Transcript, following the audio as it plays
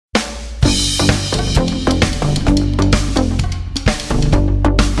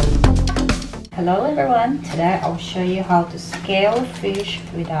Hello everyone, today I'll show you how to scale fish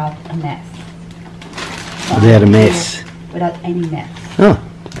without a mess. Without a mess? Without any mess. Oh,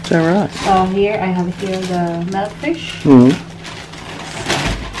 that's alright. So here I have here the milkfish.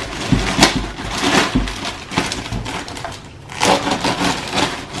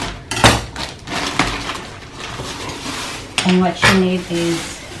 And what you need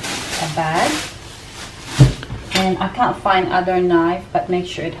is a bag. And I can't find other knife, but make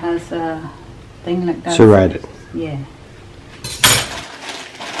sure it has a thing like that. Serrated. Yeah.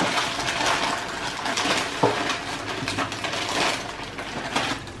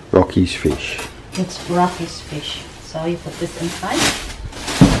 Rocky's fish. It's Rocky's fish. So you put this inside.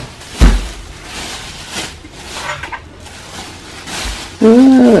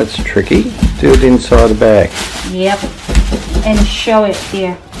 Oh, that's tricky. Do it inside the bag. Yep. And show it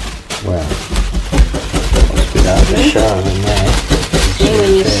here. Wow. Must be hard to show in there. See,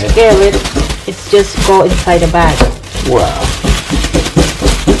 when you scale it, it's just go inside the bag. Wow.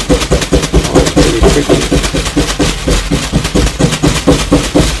 Oh, it's pretty tricky.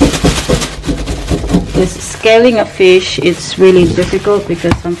 This scaling a fish, it's really difficult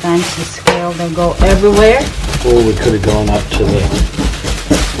because sometimes the scale will go everywhere. Or we could have gone up to the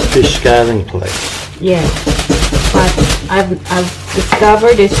fish scaling place. Yeah, but I've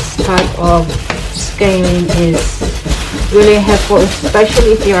discovered this type of scaling is really helpful,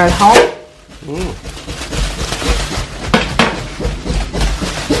 especially if you're at home.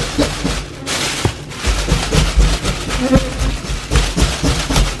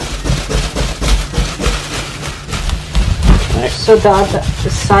 So the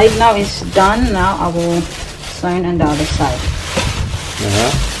side now is done. Now I will sew on the other side.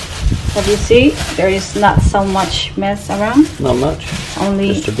 Have you see? There is not so much mess around. Not much.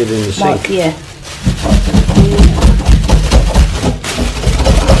 Only just a bit in the sink. Yeah.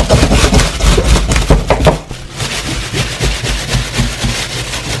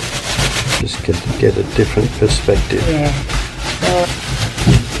 Just get a different perspective. Yeah. So,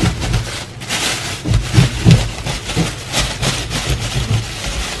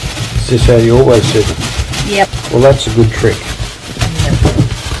 is this how you always do it? yep. Well, that's a good trick.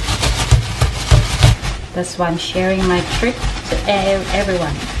 That's why I'm sharing my trick to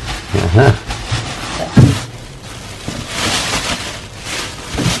everyone.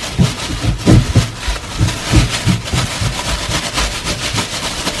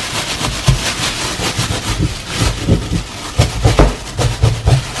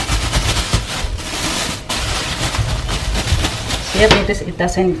 See, notice it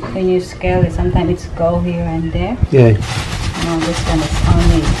doesn't, when you scale it, sometimes it's go here and there. Yeah. No, this one is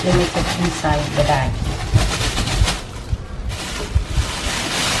only limited inside the bag.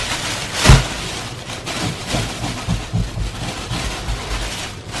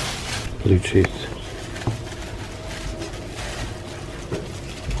 Bluetooth.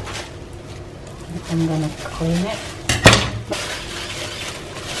 I'm gonna clean it.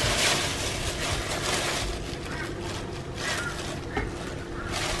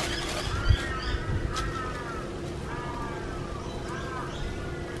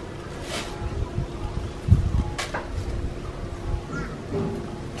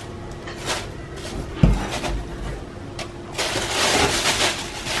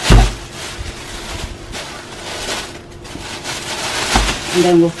 And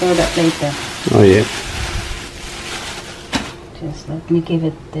then we'll throw that later. Oh yeah. Just let me give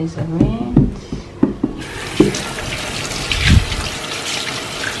it this a rinse.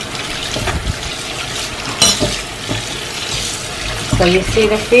 So you see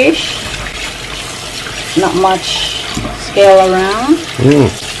the fish? Not much scale around.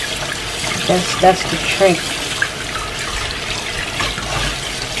 That's the trick.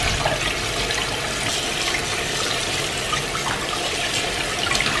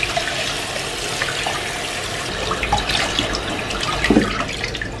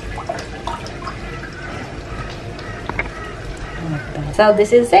 So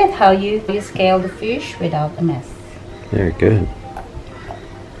this is it, how you scale the fish without a mess. Very good.